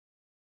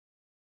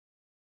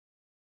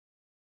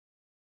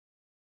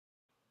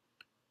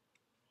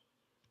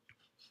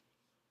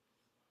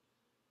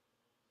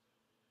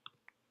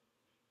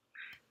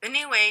The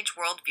New Age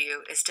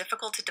worldview is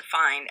difficult to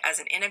define as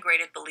an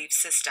integrated belief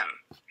system,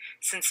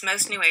 since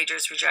most New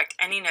Agers reject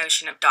any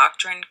notion of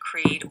doctrine,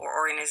 creed, or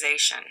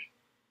organization.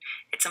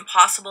 It's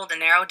impossible to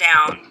narrow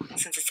down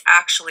since it's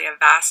actually a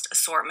vast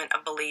assortment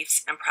of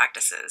beliefs and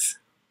practices.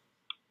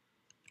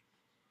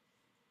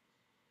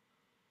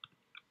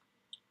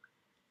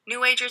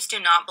 New Agers do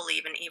not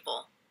believe in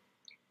evil.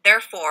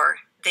 Therefore,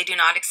 they do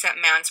not accept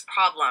man's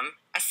problem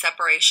as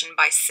separation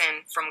by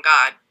sin from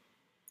God.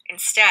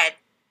 Instead,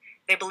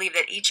 they believe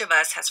that each of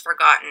us has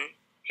forgotten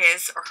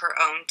his or her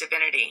own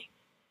divinity.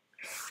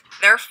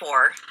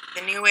 Therefore,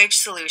 the New Age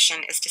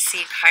solution is to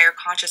seek higher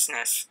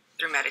consciousness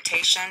through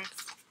meditation,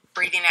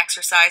 breathing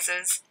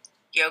exercises,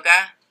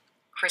 yoga,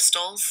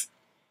 crystals,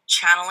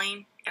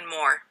 channeling, and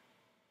more.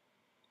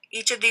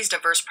 Each of these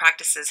diverse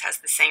practices has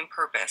the same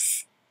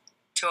purpose: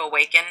 to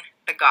awaken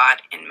the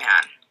God in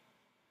man.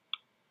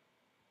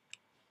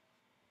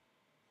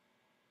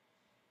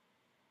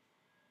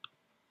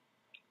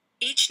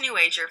 Each New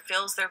Ager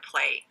fills their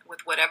plate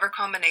with whatever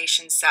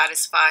combination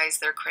satisfies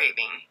their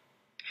craving.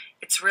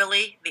 It's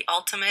really the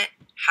ultimate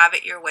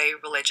have-it-your-way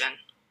religion.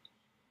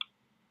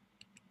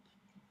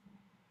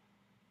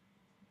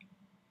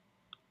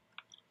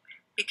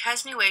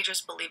 Because New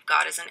Agers believe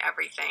God is in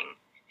everything,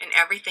 and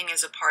everything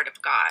is a part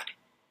of God,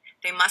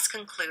 they must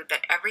conclude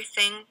that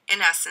everything,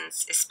 in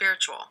essence, is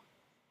spiritual.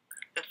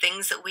 The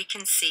things that we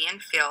can see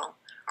and feel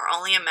are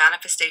only a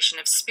manifestation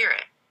of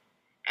spirit,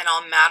 and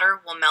all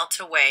matter will melt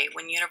away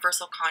when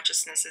universal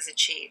consciousness is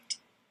achieved.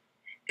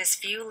 This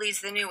view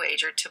leads the New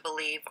Ager to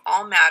believe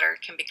all matter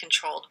can be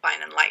controlled by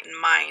an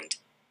enlightened mind,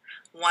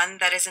 one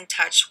that is in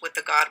touch with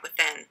the God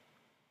within.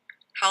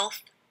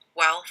 Health,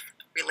 wealth,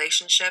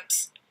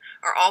 relationships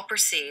are all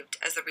perceived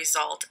as the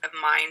result of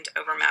mind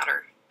over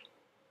matter.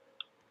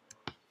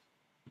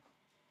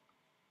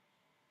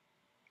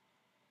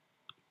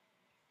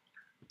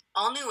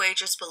 All New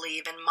Agers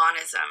believe in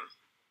monism,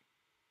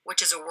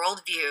 which is a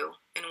worldview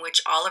in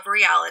which all of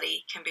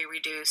reality can be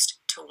reduced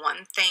to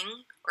one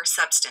thing or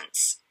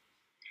substance.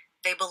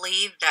 They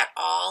believe that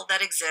all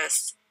that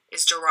exists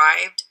is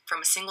derived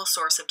from a single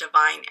source of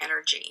divine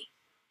energy.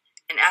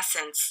 In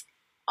essence,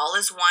 all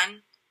is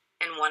one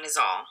and one is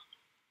all.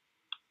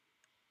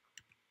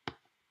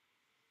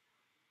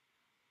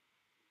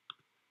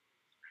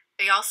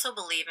 They also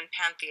believe in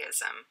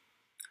pantheism,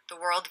 the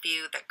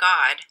worldview that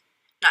God,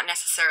 not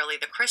necessarily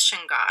the Christian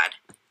God,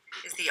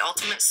 is the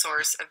ultimate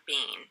source of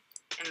being,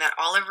 and that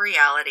all of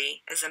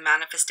reality is a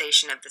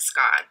manifestation of this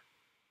God.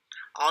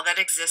 All that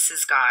exists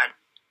is God,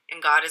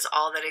 and God is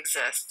all that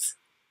exists.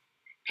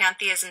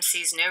 Pantheism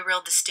sees no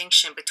real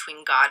distinction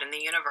between God and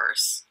the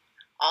universe.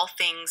 All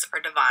things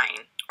are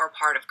divine or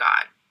part of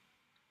God,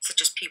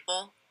 such as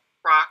people,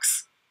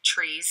 rocks,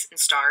 trees, and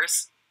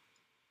stars.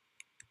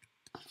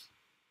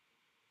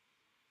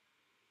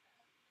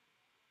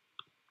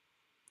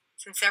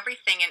 Since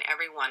everything and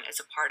everyone is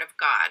a part of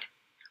God,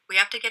 we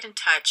have to get in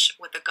touch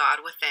with the God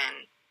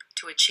within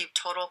to achieve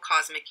total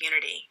cosmic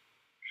unity.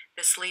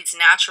 This leads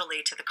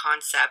naturally to the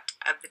concept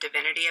of the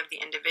divinity of the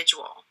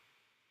individual,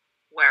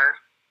 where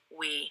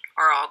we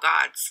are all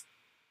gods.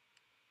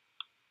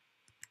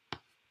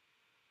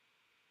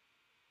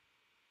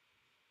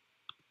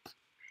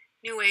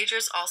 New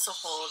Agers also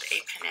hold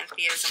a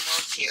panentheism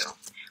worldview,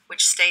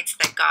 which states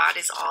that God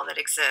is all that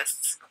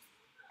exists.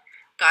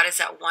 God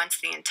is at once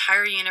the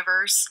entire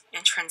universe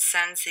and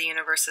transcends the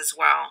universe as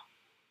well.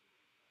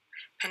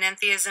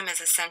 Panentheism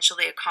is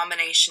essentially a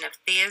combination of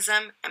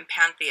theism and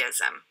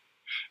pantheism.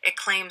 It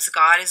claims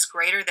God is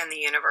greater than the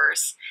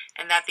universe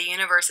and that the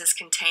universe is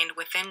contained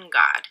within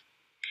God.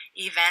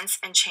 Events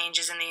and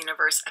changes in the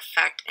universe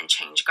affect and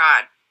change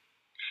God.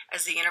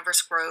 As the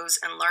universe grows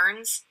and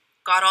learns,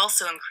 God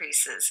also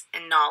increases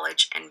in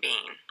knowledge and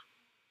being.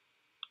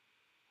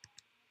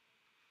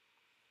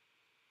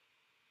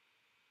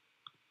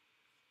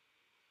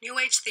 New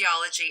Age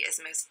theology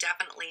is most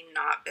definitely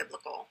not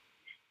biblical.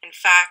 In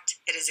fact,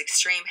 it is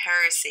extreme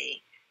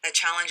heresy that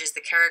challenges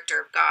the character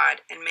of God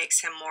and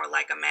makes him more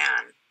like a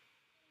man.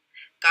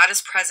 God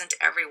is present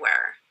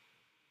everywhere,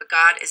 but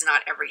God is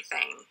not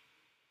everything.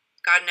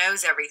 God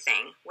knows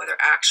everything, whether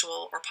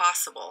actual or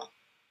possible.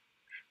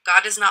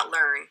 God does not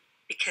learn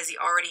because he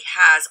already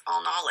has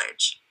all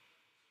knowledge.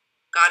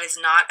 God is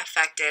not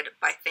affected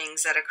by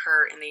things that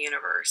occur in the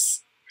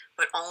universe,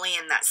 but only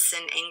in that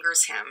sin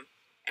angers him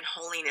and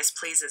holiness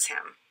pleases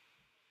him.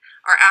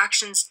 Our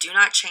actions do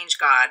not change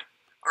God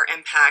or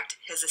impact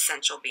his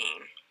essential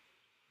being.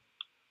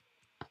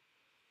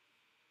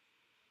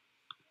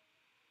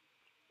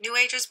 New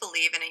Agers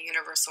believe in a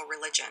universal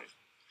religion.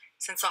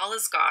 Since all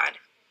is God,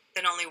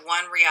 then only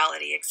one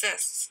reality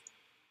exists,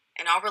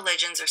 and all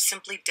religions are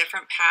simply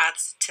different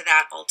paths to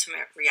that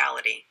ultimate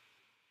reality.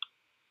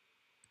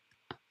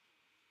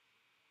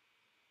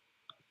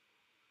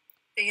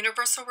 The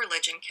universal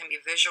religion can be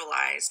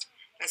visualized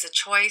as a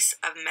choice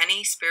of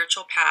many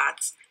spiritual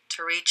paths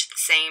to reach the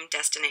same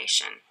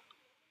destination.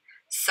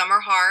 Some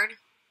are hard,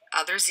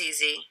 others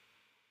easy.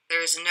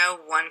 There is no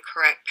one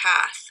correct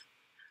path.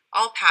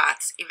 All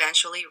paths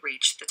eventually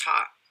reach the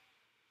top.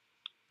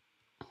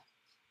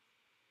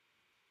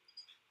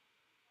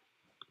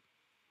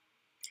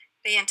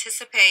 They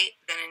anticipate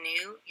that a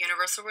new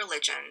universal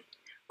religion,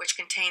 which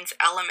contains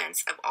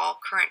elements of all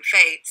current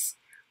faiths,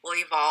 will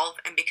evolve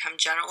and become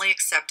generally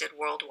accepted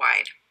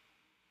worldwide.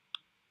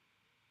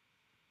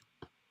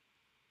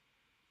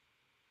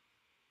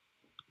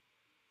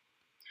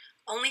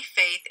 Only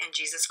faith in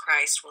Jesus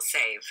Christ will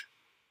save.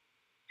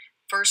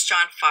 1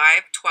 John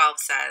 5:12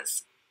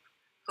 says,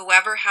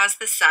 "Whoever has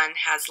the Son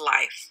has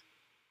life.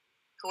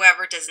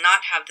 Whoever does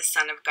not have the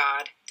Son of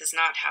God does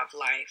not have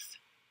life."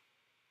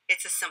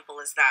 It's as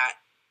simple as that.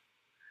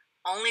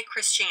 Only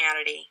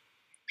Christianity,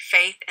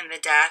 faith in the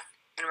death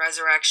and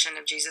resurrection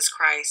of Jesus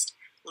Christ,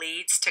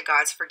 leads to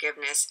God's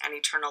forgiveness and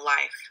eternal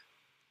life.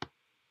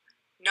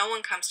 No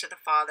one comes to the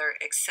Father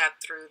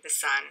except through the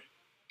Son.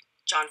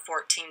 John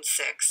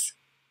 14:6.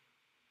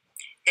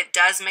 It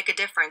does make a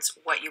difference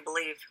what you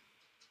believe.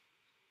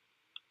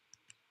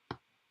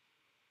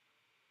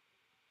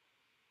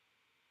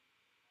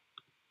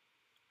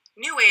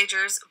 New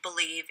Agers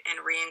believe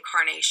in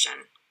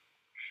reincarnation.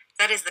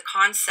 That is the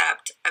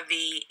concept of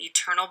the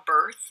eternal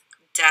birth,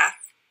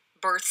 death,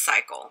 birth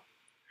cycle,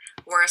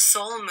 where a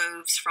soul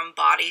moves from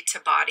body to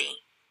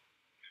body.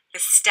 The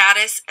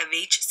status of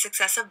each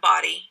successive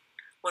body,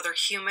 whether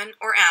human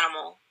or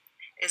animal,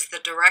 is the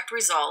direct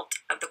result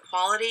of the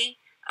quality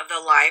of the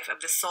life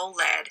of the soul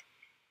led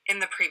in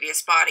the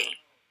previous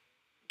body.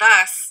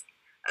 Thus,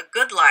 a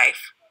good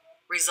life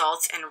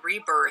results in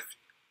rebirth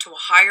to a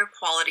higher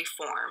quality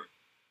form,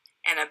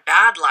 and a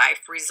bad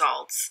life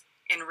results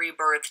in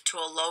rebirth to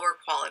a lower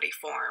quality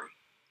form.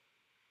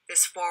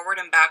 This forward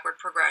and backward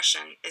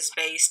progression is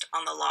based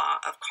on the law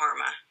of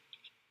karma.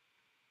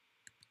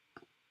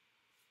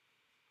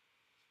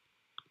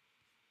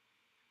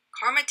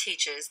 Karma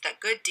teaches that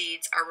good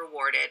deeds are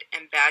rewarded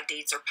and bad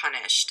deeds are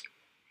punished.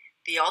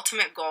 The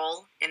ultimate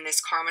goal in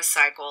this karma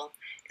cycle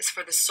is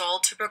for the soul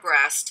to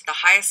progress to the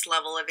highest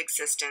level of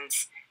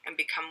existence and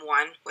become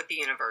one with the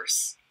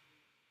universe.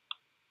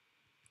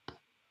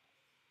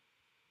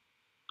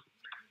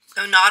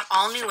 Though not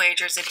all New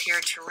Agers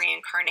adhere to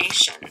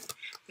reincarnation,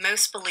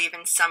 most believe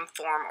in some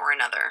form or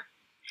another,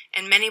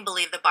 and many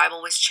believe the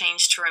Bible was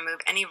changed to remove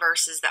any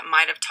verses that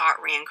might have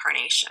taught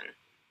reincarnation.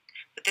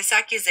 But this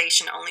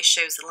accusation only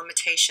shows the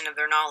limitation of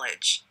their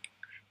knowledge.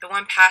 The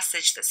one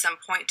passage that some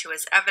point to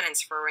as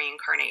evidence for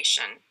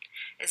reincarnation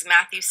is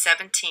Matthew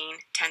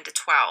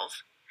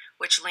 17:10-12,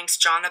 which links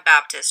John the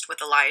Baptist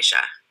with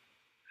Elijah.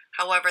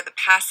 However, the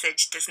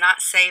passage does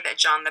not say that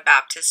John the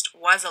Baptist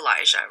was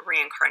Elijah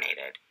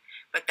reincarnated,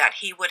 but that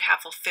he would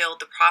have fulfilled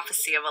the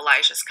prophecy of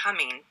Elijah's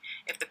coming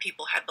if the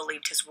people had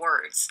believed his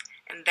words,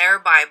 and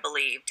thereby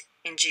believed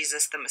in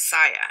Jesus the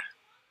Messiah.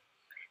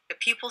 The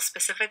people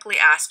specifically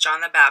asked John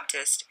the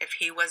Baptist if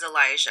he was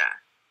Elijah,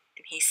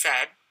 and he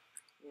said,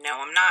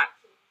 "No, I'm not."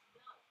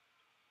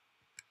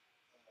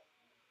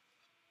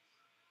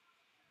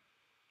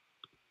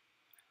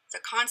 The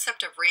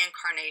concept of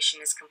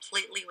reincarnation is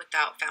completely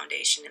without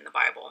foundation in the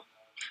Bible,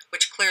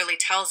 which clearly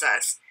tells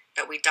us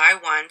that we die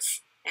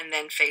once and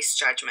then face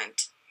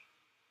judgment.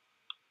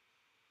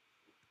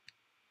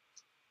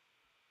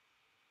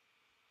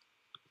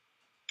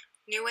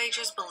 New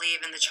Agers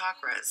believe in the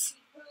chakras.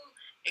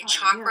 A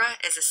chakra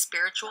is a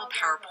spiritual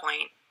power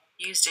point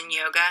used in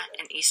yoga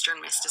and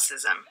Eastern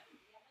mysticism.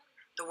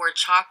 The word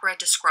chakra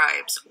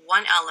describes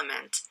one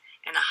element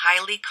in a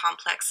highly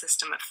complex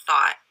system of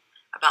thought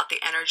about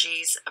the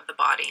energies of the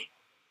body.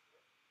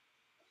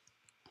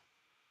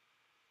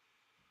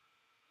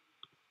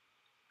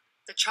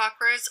 The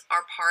chakras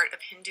are part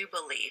of Hindu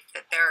belief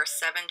that there are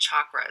 7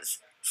 chakras,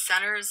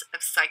 centers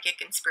of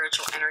psychic and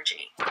spiritual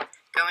energy,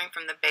 going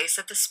from the base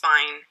of the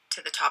spine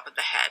to the top of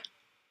the head.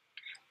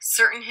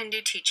 Certain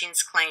Hindu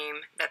teachings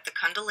claim that the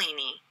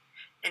Kundalini,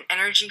 an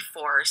energy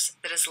force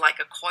that is like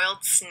a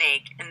coiled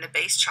snake in the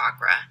base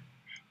chakra,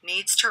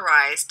 needs to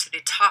rise to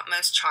the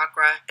topmost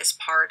chakra as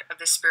part of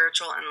the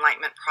spiritual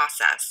enlightenment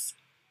process.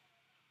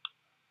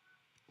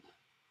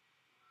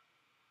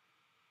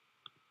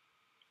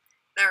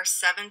 There are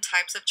 7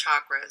 types of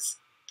chakras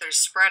that are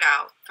spread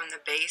out from the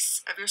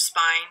base of your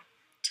spine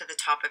to the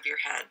top of your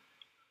head.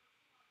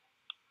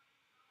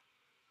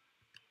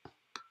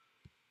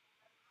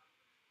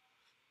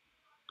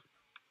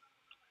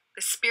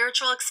 The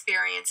spiritual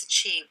experience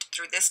achieved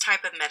through this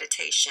type of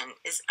meditation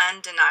is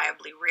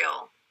undeniably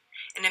real,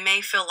 and it may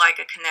feel like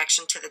a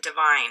connection to the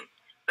divine,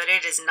 but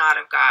it is not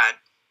of God.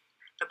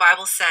 The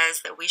Bible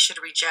says that we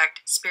should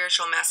reject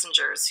spiritual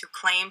messengers who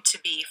claim to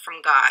be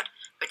from God,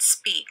 but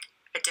speak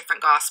a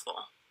different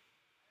gospel.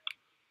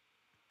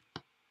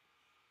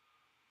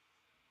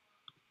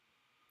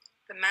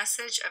 The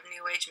message of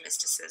New Age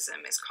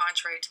mysticism is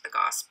contrary to the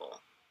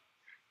gospel.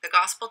 The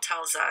gospel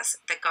tells us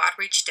that God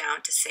reached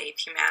down to save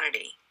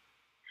humanity.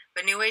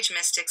 But New Age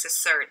mystics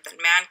assert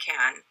that man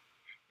can,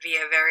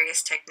 via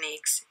various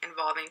techniques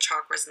involving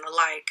chakras and the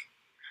like,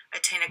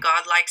 attain a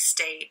godlike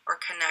state or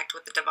connect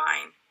with the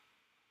divine.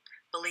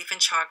 Belief in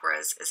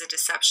chakras is a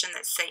deception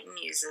that Satan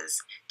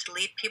uses to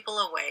lead people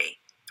away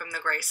from the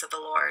grace of the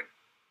Lord.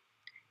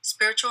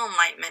 Spiritual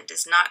enlightenment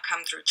does not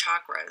come through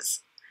chakras,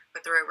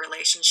 but through a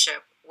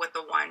relationship with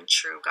the one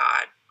true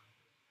God.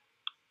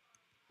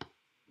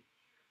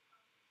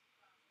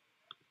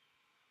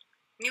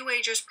 New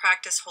Agers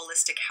practice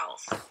holistic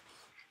health.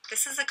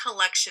 This is a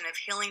collection of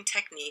healing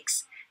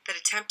techniques that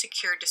attempt to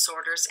cure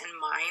disorders in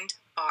mind,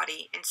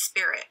 body, and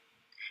spirit,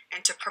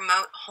 and to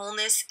promote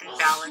wholeness and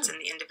balance in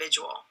the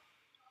individual.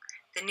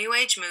 The New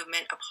Age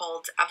movement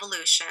upholds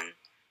evolution,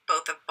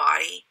 both of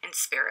body and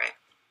spirit.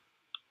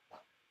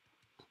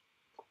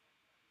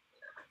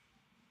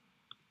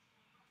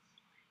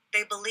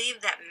 They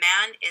believe that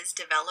man is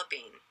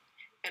developing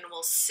and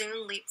will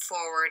soon leap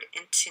forward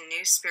into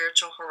new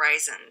spiritual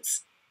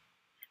horizons.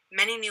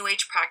 Many New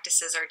Age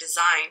practices are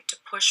designed to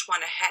push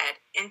one ahead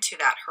into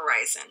that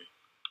horizon.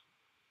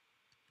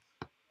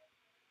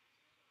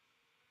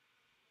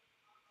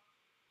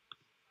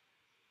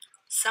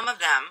 Some of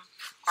them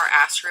are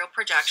astral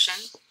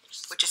projection,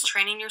 which is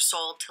training your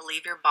soul to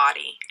leave your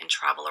body and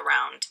travel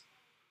around.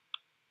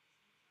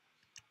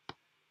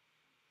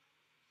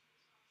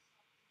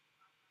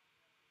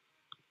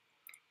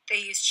 They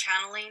use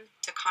channeling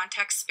to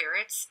contact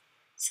spirits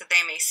so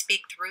they may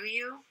speak through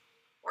you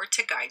or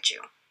to guide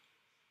you.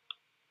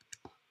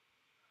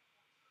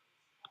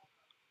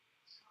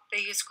 They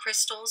use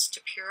crystals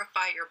to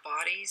purify your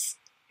bodies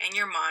and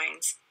your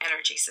mind's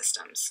energy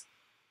systems.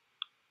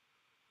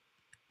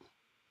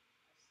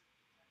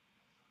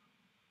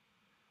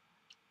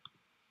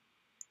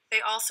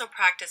 They also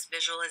practice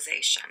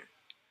visualization,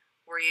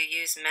 where you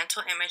use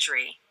mental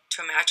imagery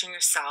to imagine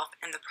yourself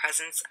in the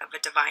presence of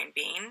a divine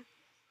being,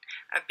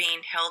 of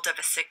being healed of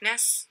a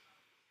sickness,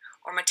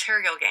 or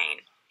material gain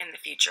in the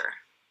future.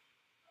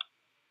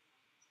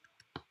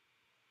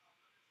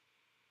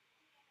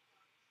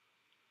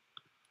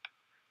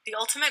 The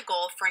ultimate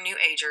goal for New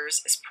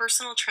Agers is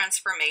personal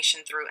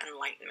transformation through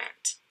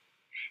enlightenment.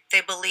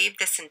 They believe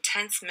this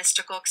intense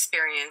mystical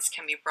experience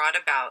can be brought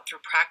about through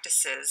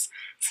practices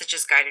such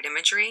as guided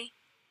imagery,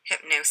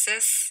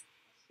 hypnosis,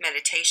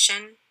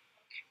 meditation,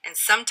 and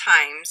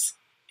sometimes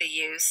the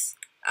use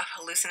of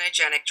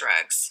hallucinogenic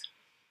drugs.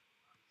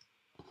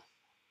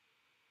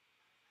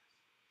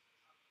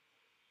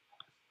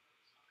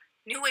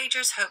 New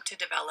Agers hope to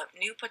develop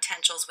new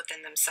potentials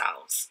within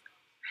themselves,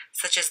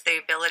 such as the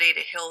ability to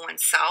heal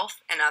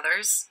oneself and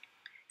others,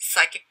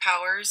 psychic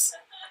powers,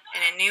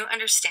 and a new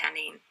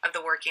understanding of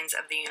the workings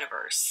of the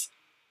universe.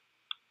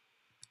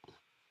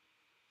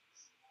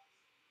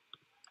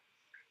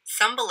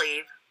 Some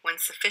believe when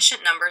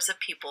sufficient numbers of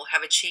people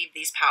have achieved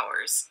these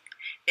powers,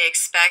 they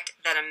expect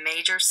that a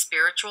major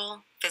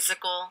spiritual,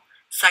 physical,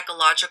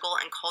 psychological,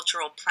 and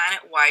cultural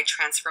planet-wide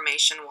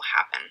transformation will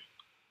happen.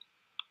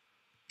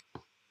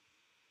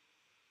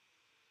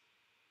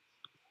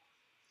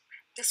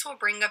 This will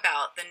bring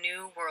about the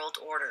New World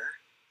Order,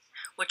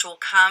 which will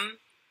come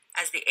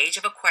as the Age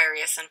of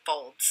Aquarius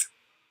unfolds.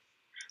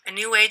 A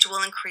new age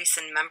will increase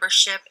in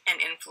membership and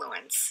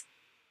influence.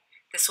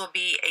 This will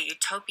be a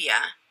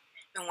utopia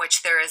in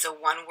which there is a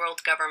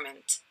one-world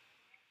government,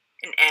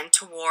 an end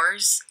to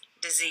wars,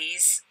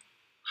 disease,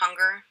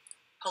 hunger,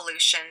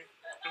 pollution,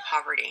 and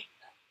poverty.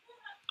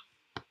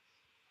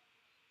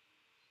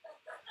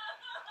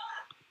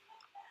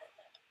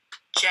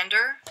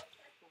 Gender,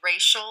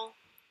 racial,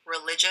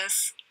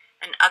 religious,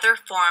 and other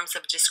forms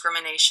of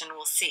discrimination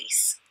will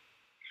cease.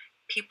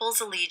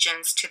 People's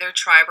allegiance to their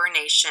tribe or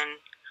nation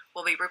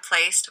will be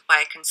replaced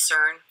by a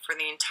concern for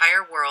the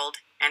entire world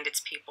and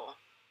its people.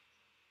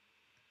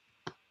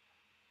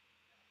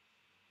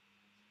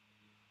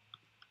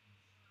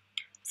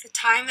 The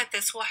time that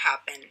this will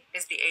happen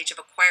is the Age of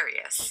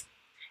Aquarius,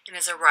 and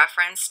is a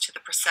reference to the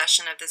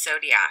precession of the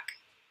zodiac.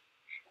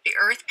 The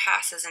Earth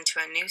passes into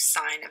a new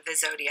sign of the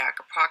zodiac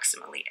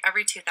approximately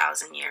every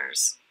 2,000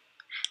 years.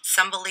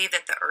 Some believe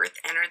that the Earth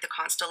entered the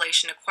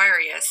constellation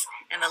Aquarius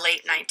in the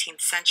late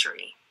 19th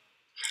century,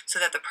 so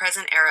that the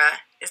present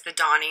era is the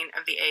dawning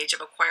of the Age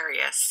of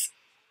Aquarius.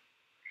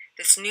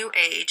 This new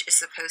age is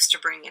supposed to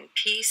bring in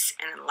peace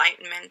and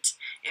enlightenment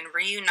and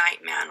reunite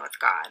man with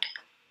God.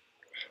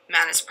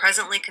 Man is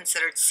presently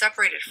considered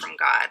separated from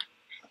God,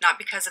 not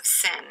because of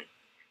sin,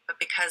 but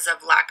because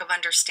of lack of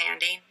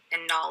understanding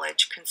and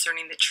knowledge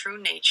concerning the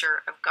true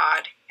nature of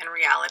God and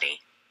reality.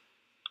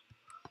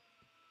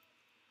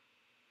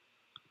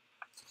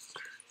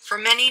 For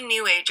many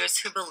New Agers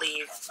who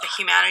believe that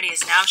humanity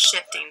is now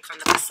shifting from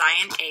the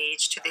Messianic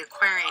age to the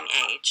Aquarian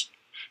age,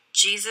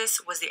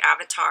 Jesus was the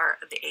avatar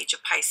of the age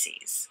of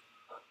Pisces.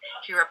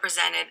 He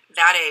represented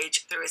that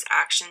age through his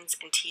actions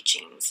and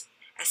teachings,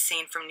 as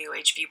seen from New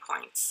Age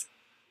viewpoints.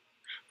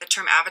 The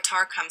term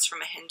avatar comes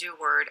from a Hindu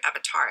word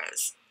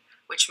avataras,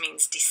 which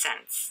means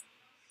descents,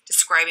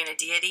 describing a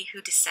deity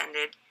who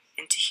descended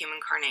into human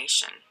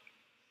carnation.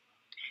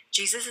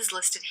 Jesus is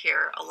listed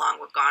here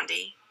along with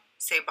Gandhi,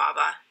 Sai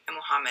Baba, and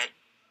Muhammad.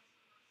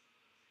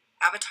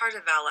 Avatar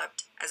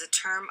developed as a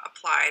term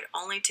applied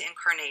only to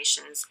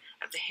incarnations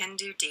of the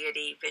Hindu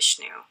deity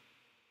Vishnu.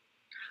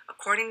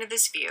 According to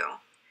this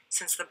view,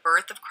 since the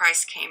birth of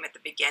Christ came at the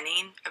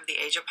beginning of the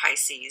Age of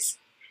Pisces,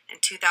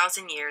 and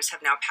 2,000 years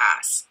have now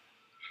passed,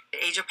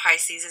 the Age of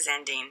Pisces is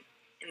ending,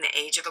 and the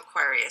Age of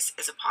Aquarius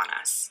is upon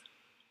us.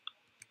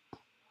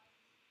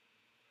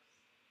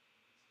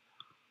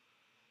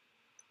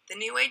 The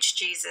New Age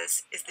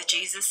Jesus is the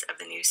Jesus of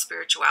the new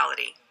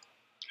spirituality.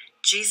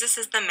 Jesus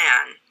is the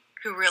man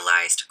who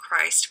realized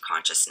Christ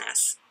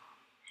consciousness,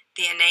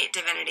 the innate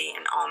divinity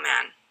in all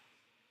men.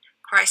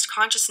 Christ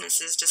consciousness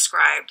is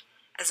described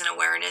as an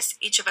awareness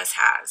each of us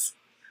has,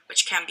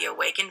 which can be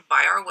awakened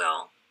by our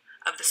will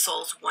of the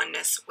soul's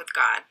oneness with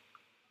God.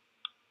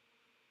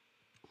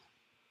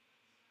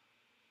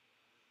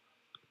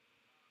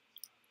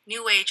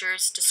 New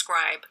Agers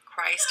describe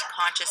Christ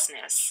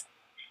consciousness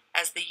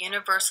as the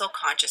universal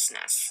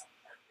consciousness,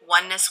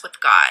 oneness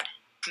with God,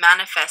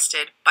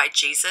 manifested by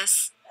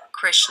Jesus,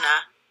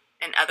 Krishna,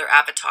 and other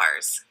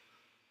avatars,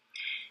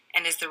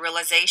 and is the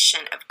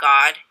realization of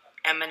God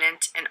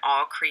immanent in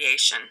all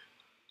creation.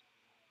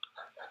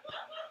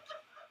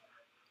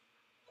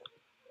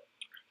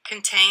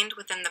 Contained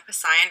within the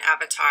Pasyan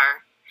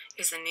avatar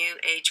is the New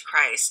Age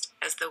Christ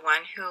as the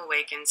one who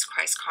awakens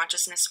Christ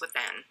consciousness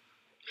within.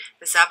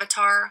 This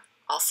avatar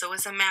also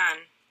is a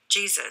man,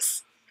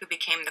 Jesus, who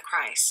became the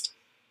Christ.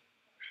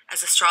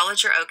 As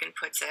astrologer Oken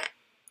puts it,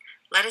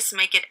 let us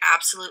make it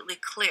absolutely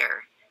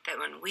clear that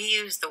when we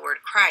use the word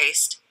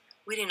Christ,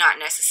 we do not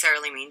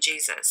necessarily mean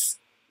Jesus.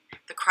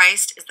 The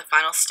Christ is the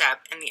final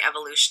step in the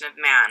evolution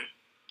of man.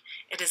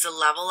 It is a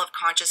level of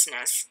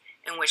consciousness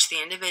in which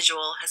the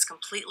individual has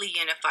completely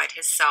unified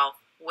his self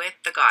with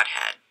the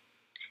Godhead.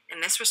 In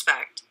this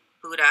respect,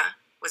 Buddha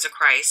was a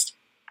Christ,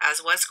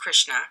 as was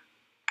Krishna,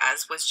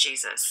 as was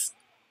Jesus.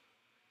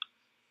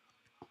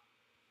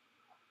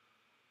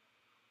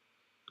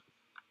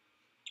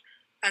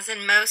 As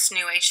in most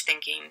New Age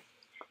thinking,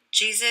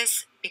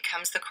 Jesus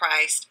becomes the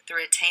Christ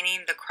through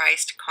attaining the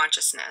Christ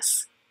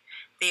consciousness,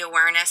 the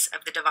awareness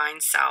of the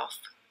divine self.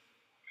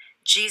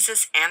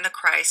 Jesus and the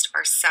Christ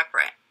are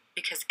separate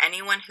because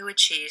anyone who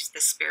achieves the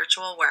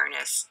spiritual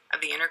awareness of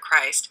the inner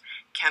Christ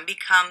can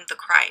become the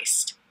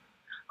Christ.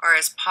 Or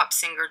as pop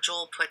singer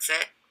Jewel puts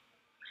it,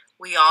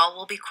 we all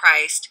will be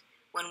Christ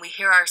when we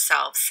hear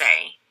ourselves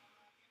say,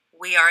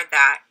 "We are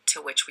that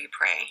to which we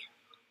pray."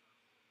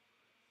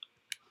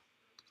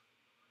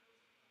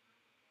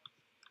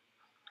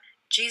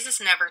 Jesus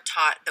never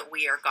taught that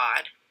we are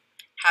God,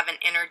 have an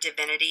inner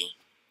divinity,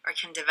 or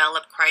can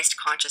develop Christ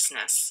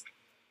consciousness.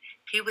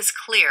 He was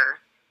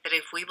clear that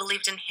if we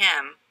believed in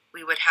him,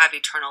 we would have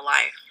eternal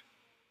life.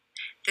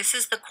 This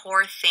is the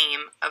core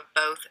theme of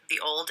both the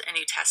Old and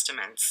New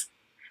Testaments,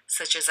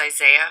 such as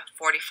Isaiah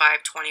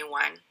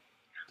 45:21,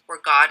 where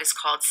God is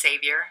called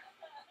Savior,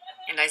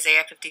 and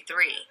Isaiah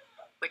 53,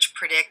 which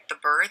predict the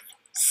birth,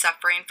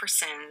 suffering for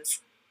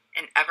sins,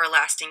 and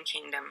everlasting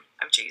kingdom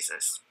of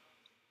Jesus.